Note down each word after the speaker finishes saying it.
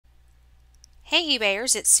Hey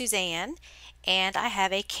eBayers, it's Suzanne, and I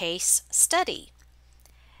have a case study.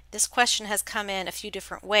 This question has come in a few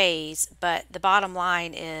different ways, but the bottom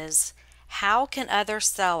line is, how can other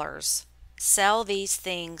sellers sell these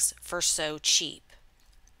things for so cheap?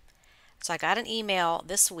 So I got an email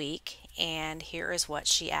this week, and here is what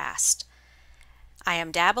she asked. I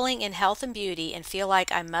am dabbling in health and beauty and feel like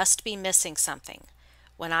I must be missing something.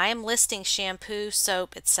 When I am listing shampoo,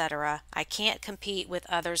 soap, etc., I can't compete with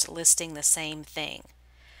others listing the same thing.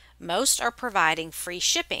 Most are providing free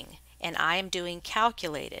shipping, and I am doing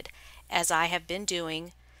calculated, as I have been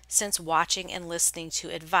doing since watching and listening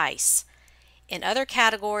to advice. In other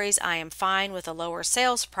categories, I am fine with a lower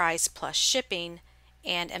sales price plus shipping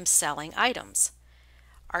and am selling items.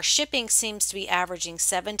 Our shipping seems to be averaging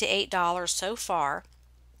 $7 to $8 so far.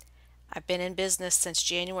 I've been in business since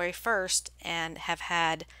January 1st and have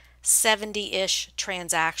had 70-ish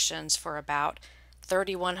transactions for about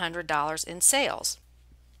 $3,100 in sales.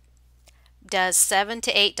 Does $7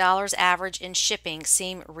 to $8 average in shipping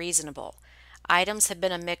seem reasonable? Items have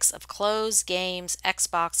been a mix of clothes, games,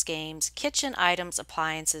 Xbox games, kitchen items,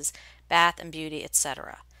 appliances, bath and beauty,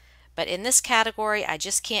 etc. But in this category, I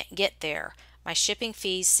just can't get there. My shipping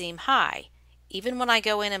fees seem high. Even when I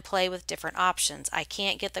go in and play with different options, I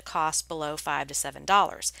can't get the cost below $5 to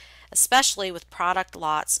 $7, especially with product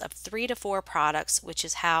lots of 3 to 4 products, which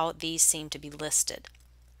is how these seem to be listed.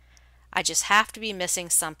 I just have to be missing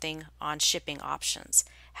something on shipping options.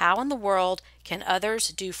 How in the world can others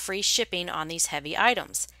do free shipping on these heavy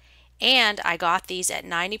items? And I got these at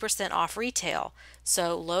 90% off retail,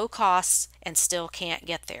 so low costs and still can't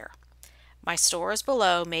get there. My store is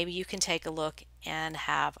below. Maybe you can take a look and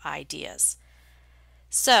have ideas.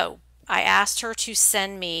 So I asked her to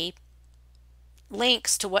send me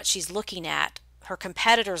links to what she's looking at, her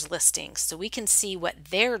competitors' listings, so we can see what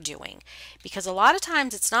they're doing. Because a lot of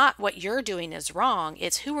times it's not what you're doing is wrong,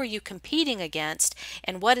 it's who are you competing against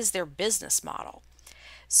and what is their business model.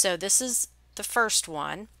 So this is the first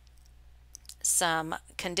one, some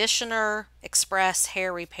conditioner express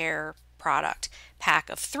hair repair product, pack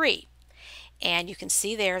of 3. And you can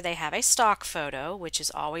see there they have a stock photo, which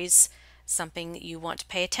is always something you want to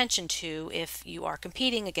pay attention to if you are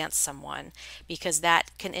competing against someone, because that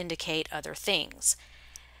can indicate other things.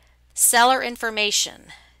 Seller information.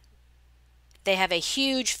 They have a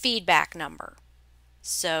huge feedback number,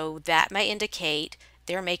 so that may indicate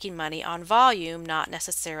they're making money on volume, not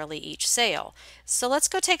necessarily each sale. So let's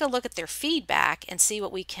go take a look at their feedback and see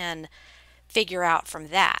what we can figure out from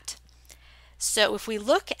that. So if we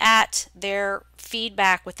look at their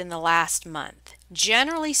feedback within the last month,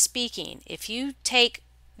 generally speaking, if you take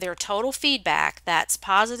their total feedback, that's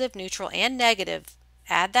positive, neutral, and negative,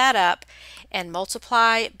 add that up and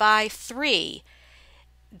multiply by 3,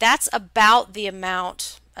 that's about the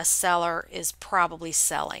amount a seller is probably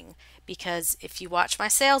selling. Because if you watch my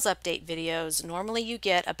sales update videos, normally you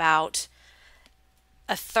get about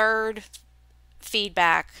a third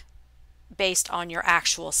feedback based on your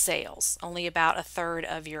actual sales. Only about a third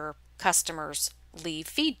of your customers leave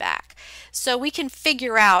feedback. So we can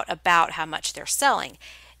figure out about how much they're selling.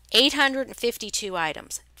 852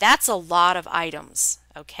 items. That's a lot of items,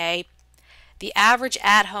 okay? The average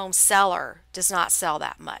at-home seller does not sell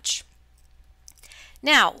that much.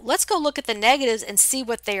 Now, let's go look at the negatives and see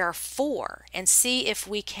what they are for, and see if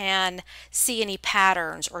we can see any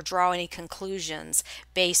patterns or draw any conclusions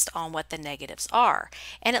based on what the negatives are.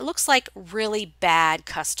 And it looks like really bad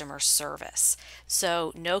customer service.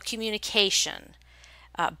 So, no communication,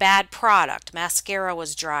 bad product, mascara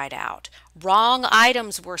was dried out, wrong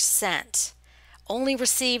items were sent, only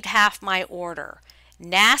received half my order,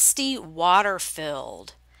 nasty water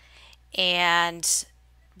filled, and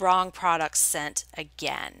wrong products sent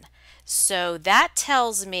again. So that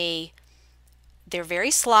tells me they're very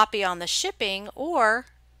sloppy on the shipping, or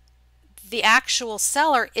the actual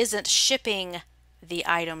seller isn't shipping the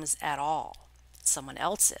items at all. Someone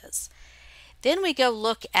else is. Then we go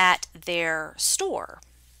look at their store,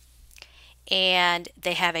 and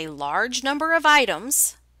they have a large number of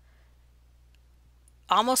items,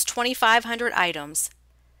 almost 2,500 items,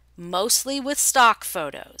 mostly with stock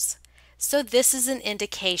photos. So this is an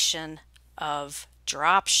indication of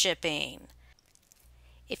drop shipping.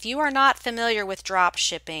 If you are not familiar with drop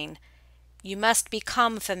shipping, you must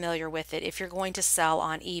become familiar with it if you're going to sell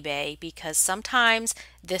on eBay, because sometimes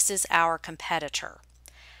this is our competitor.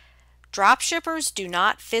 Drop shippers do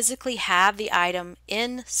not physically have the item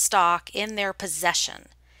in stock in their possession.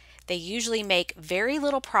 They usually make very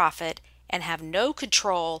little profit and have no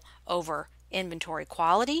control over inventory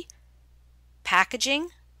quality, packaging,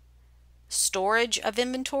 storage of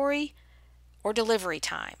inventory, or delivery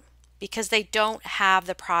time. because they don't have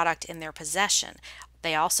the product in their possession.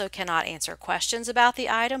 They also cannot answer questions about the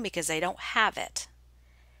item because they don't have it.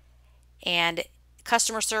 And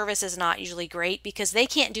customer service is not usually great because they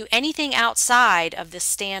can't do anything outside of the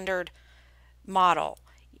standard model.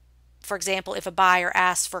 For example, if a buyer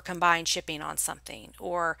asks for combined shipping on something,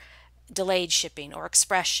 or delayed shipping, or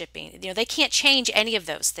express shipping, they can't change any of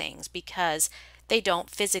those things because they don't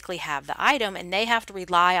physically have the item, and they have to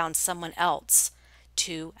rely on someone else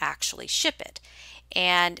to actually ship it.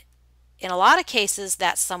 And in a lot of cases,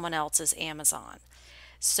 that someone else is Amazon.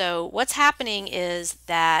 So what's happening is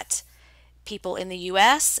that people in the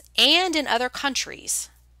US and in other countries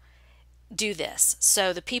do this.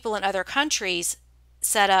 So the people in other countries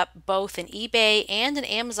set up both an eBay and an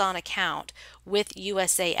Amazon account with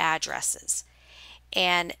USA addresses.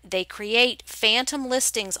 And they create phantom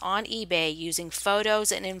listings on eBay using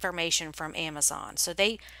photos and information from Amazon. So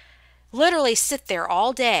they literally sit there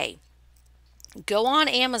all day, go on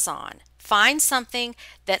Amazon, find something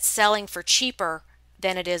that's selling for cheaper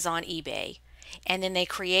than it is on eBay, and then they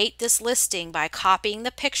create this listing by copying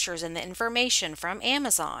the pictures and the information from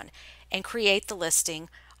Amazon and create the listing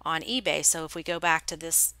on eBay. So if we go back to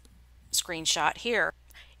this screenshot here,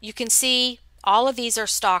 you can see all of these are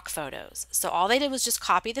stock photos. So all they did was just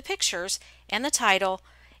copy the pictures and the title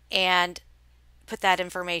and put that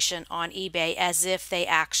information on eBay as if they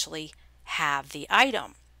actually have the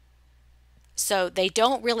item. So they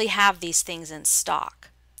don't really have these things in stock.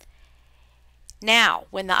 Now,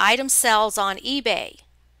 when the item sells on eBay,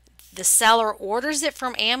 the seller orders it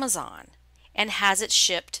from Amazon and has it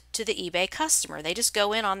shipped to the eBay customer. They just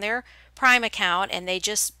go in on their Prime account and they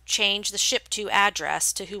just change the ship to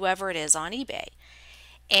address to whoever it is on eBay.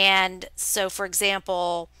 And so, for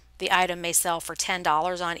example, the item may sell for $10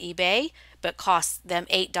 on eBay but cost them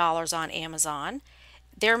 $8 on Amazon.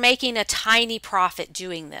 They're making a tiny profit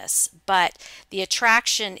doing this, but the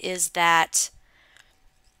attraction is that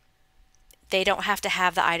they don't have to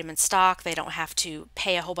have the item in stock. They don't have to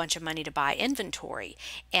pay a whole bunch of money to buy inventory.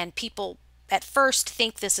 And people at first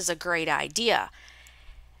think this is a great idea.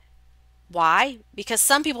 Why? Because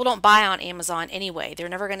some people don't buy on Amazon anyway. They're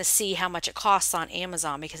never going to see how much it costs on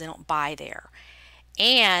Amazon because they don't buy there.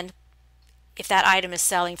 And if that item is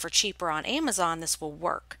selling for cheaper on Amazon, this will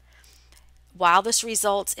work. While this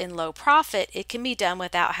results in low profit, it can be done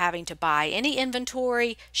without having to buy any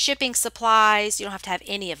inventory, shipping supplies. You don't have to have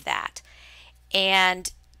any of that.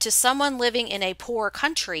 And to someone living in a poor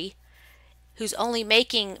country who's only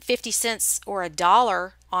making 50 cents or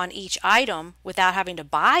 $1 on each item without having to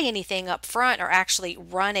buy anything up front or actually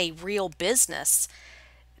run a real business,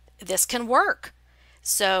 this can work.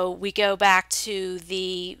 So we go back to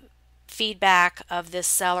the feedback of this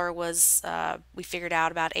seller was we figured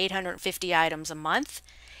out about 850 items a month.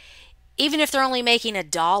 Even if they're only making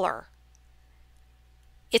 $1,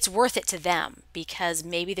 it's worth it to them because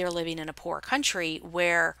maybe they're living in a poor country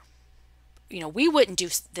where we wouldn't do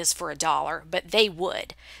this for $1, but they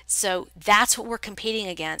would. So that's what we're competing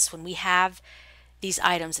against when we have these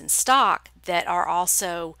items in stock that are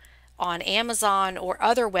also on Amazon or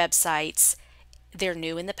other websites. They're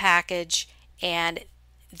new in the package and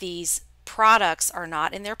these products are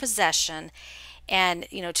not in their possession. And,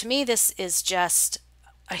 to me, this is just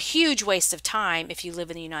a huge waste of time if you live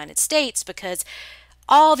in the United States because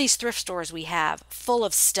all these thrift stores we have full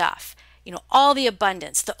of stuff. All the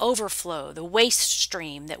abundance, the overflow, the waste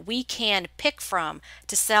stream that we can pick from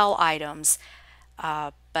to sell items.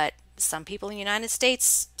 But some people in the United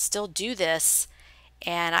States still do this.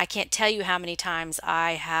 And I can't tell you how many times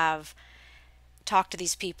I have talked to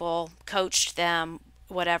these people, coached them,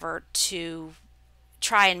 whatever, to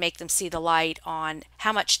try and make them see the light on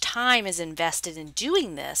how much time is invested in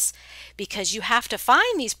doing this, because you have to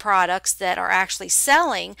find these products that are actually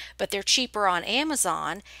selling, but they're cheaper on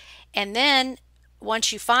Amazon. And then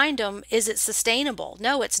once you find them, is it sustainable?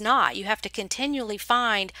 No, it's not. You have to continually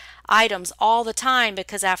find items all the time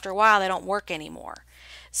because after a while they don't work anymore.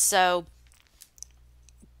 So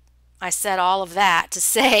I said all of that to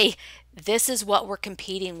say this is what we're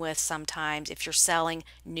competing with sometimes if you're selling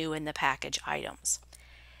new in the package items.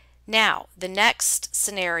 Now, the next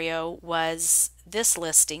scenario was this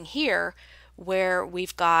listing here where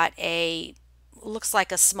we've got looks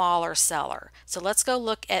like a smaller seller. So let's go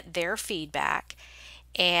look at their feedback,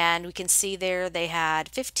 and we can see there they had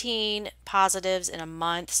 15 positives in a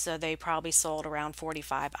month, so they probably sold around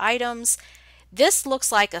 45 items. This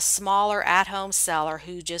looks like a smaller at-home seller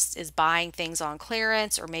who just is buying things on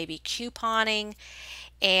clearance or maybe couponing,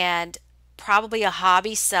 and probably a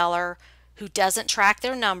hobby seller who doesn't track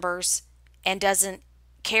their numbers and doesn't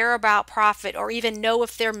care about profit or even know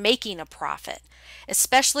if they're making a profit.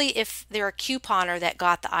 especially if they're a couponer that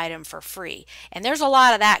got the item for free. And there's a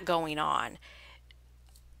lot of that going on.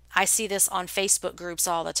 I see this on Facebook groups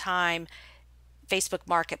all the time. Facebook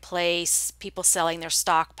Marketplace, people selling their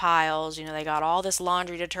stockpiles. They got all this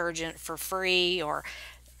laundry detergent for free, or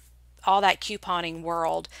all that couponing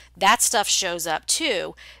world. That stuff shows up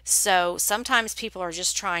too. So sometimes people are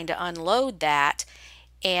just trying to unload that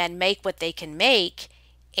and make what they can make,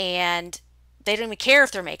 and they don't even care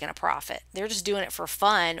if they're making a profit. They're just doing it for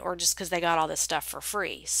fun, or just because they got all this stuff for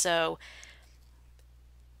free. So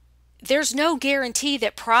there's no guarantee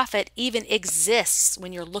that profit even exists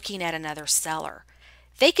when you're looking at another seller.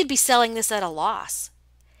 They could be selling this at a loss.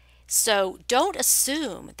 So don't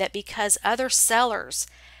assume that because other sellers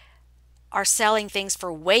are selling things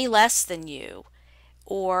for way less than you,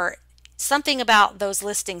 or something about those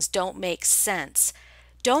listings don't make sense.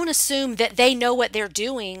 Don't assume that they know what they're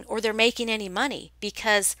doing or they're making any money,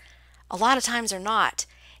 because a lot of times they're not.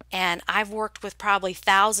 And I've worked with probably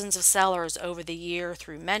thousands of sellers over the year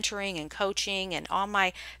through mentoring and coaching and on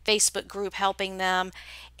my Facebook group helping them.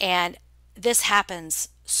 And this happens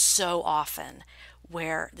so often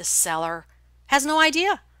where the seller has no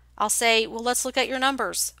idea. I'll say, well, let's look at your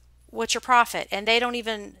numbers. What's your profit? And they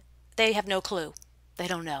have no clue. They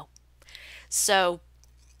don't know. So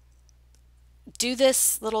do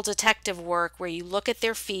this little detective work where you look at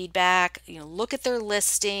their feedback, look at their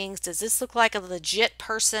listings. Does this look like a legit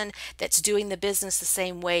person that's doing the business the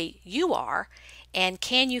same way you are? And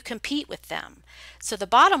can you compete with them? So the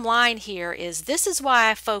bottom line here is, this is why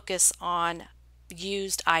I focus on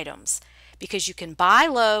used items, because you can buy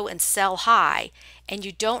low and sell high, and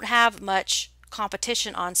you don't have much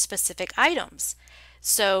competition on specific items.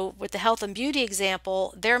 So with the health and beauty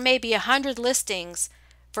example, there may be 100 listings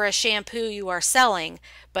for a shampoo you are selling,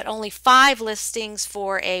 but only 5 listings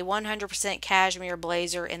for a 100% cashmere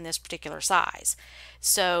blazer in this particular size.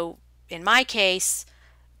 So in my case,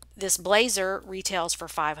 this blazer retails for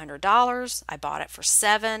 $500. I bought it for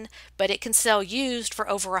 $7, but it can sell used for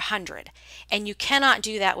over $100. And you cannot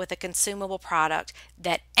do that with a consumable product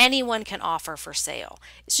that anyone can offer for sale.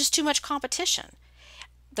 It's just too much competition.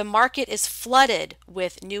 The market is flooded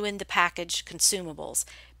with new in the package consumables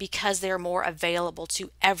because they're more available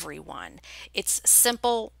to everyone. It's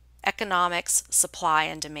simple economics, supply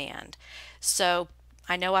and demand. So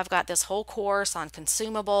I know I've got this whole course on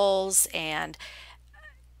consumables, and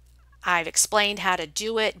I've explained how to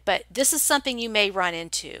do it, but this is something you may run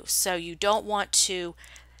into. So you don't want to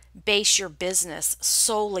base your business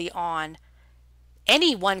solely on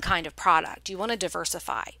any one kind of product. You want to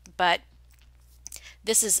diversify, but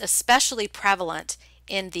this is especially prevalent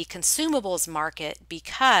in the consumables market,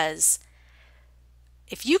 because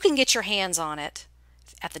if you can get your hands on it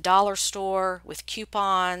at the dollar store with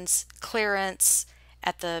coupons, clearance,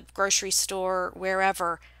 at the grocery store,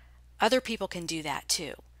 wherever, other people can do that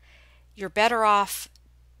too. You're better off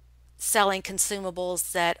selling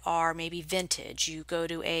consumables that are maybe vintage. You go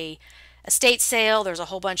to a estate sale, there's a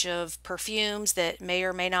whole bunch of perfumes that may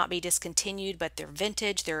or may not be discontinued, but they're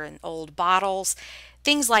vintage, they're in old bottles,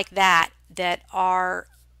 things like that, that are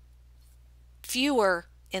fewer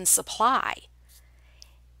in supply.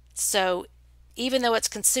 So even though it's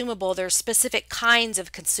consumable, there's specific kinds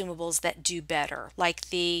of consumables that do better, like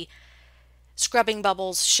the scrubbing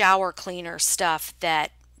bubbles shower cleaner stuff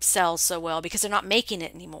that sells so well because they're not making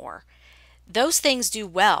it anymore. Those things do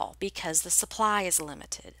well because the supply is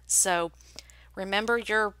limited. So remember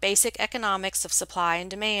your basic economics of supply and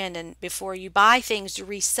demand, and before you buy things to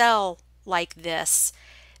resell like this,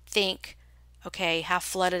 think, okay, how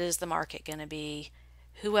flooded is the market going to be?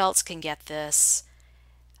 Who else can get this?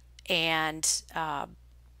 And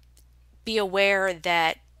be aware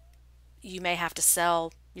that you may have to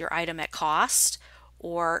sell your item at cost,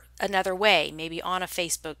 or another way, maybe on a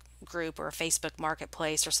Facebook group or a Facebook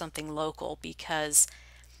marketplace or something local, because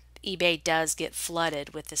eBay does get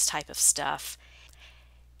flooded with this type of stuff.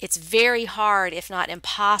 It's very hard, if not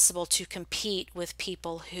impossible, to compete with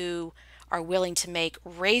people who are willing to make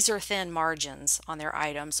razor thin margins on their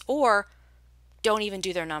items, or don't even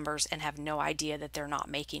do their numbers and have no idea that they're not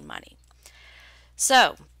making money.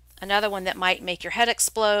 So another one that might make your head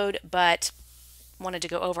explode, but wanted to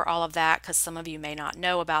go over all of that because some of you may not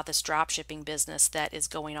know about this drop shipping business that is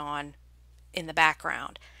going on in the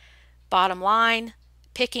background. Bottom line,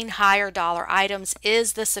 picking higher dollar items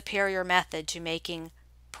is the superior method to making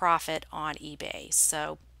profit on eBay.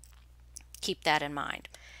 So keep that in mind.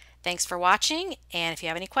 Thanks for watching, and if you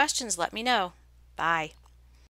have any questions, let me know. Bye.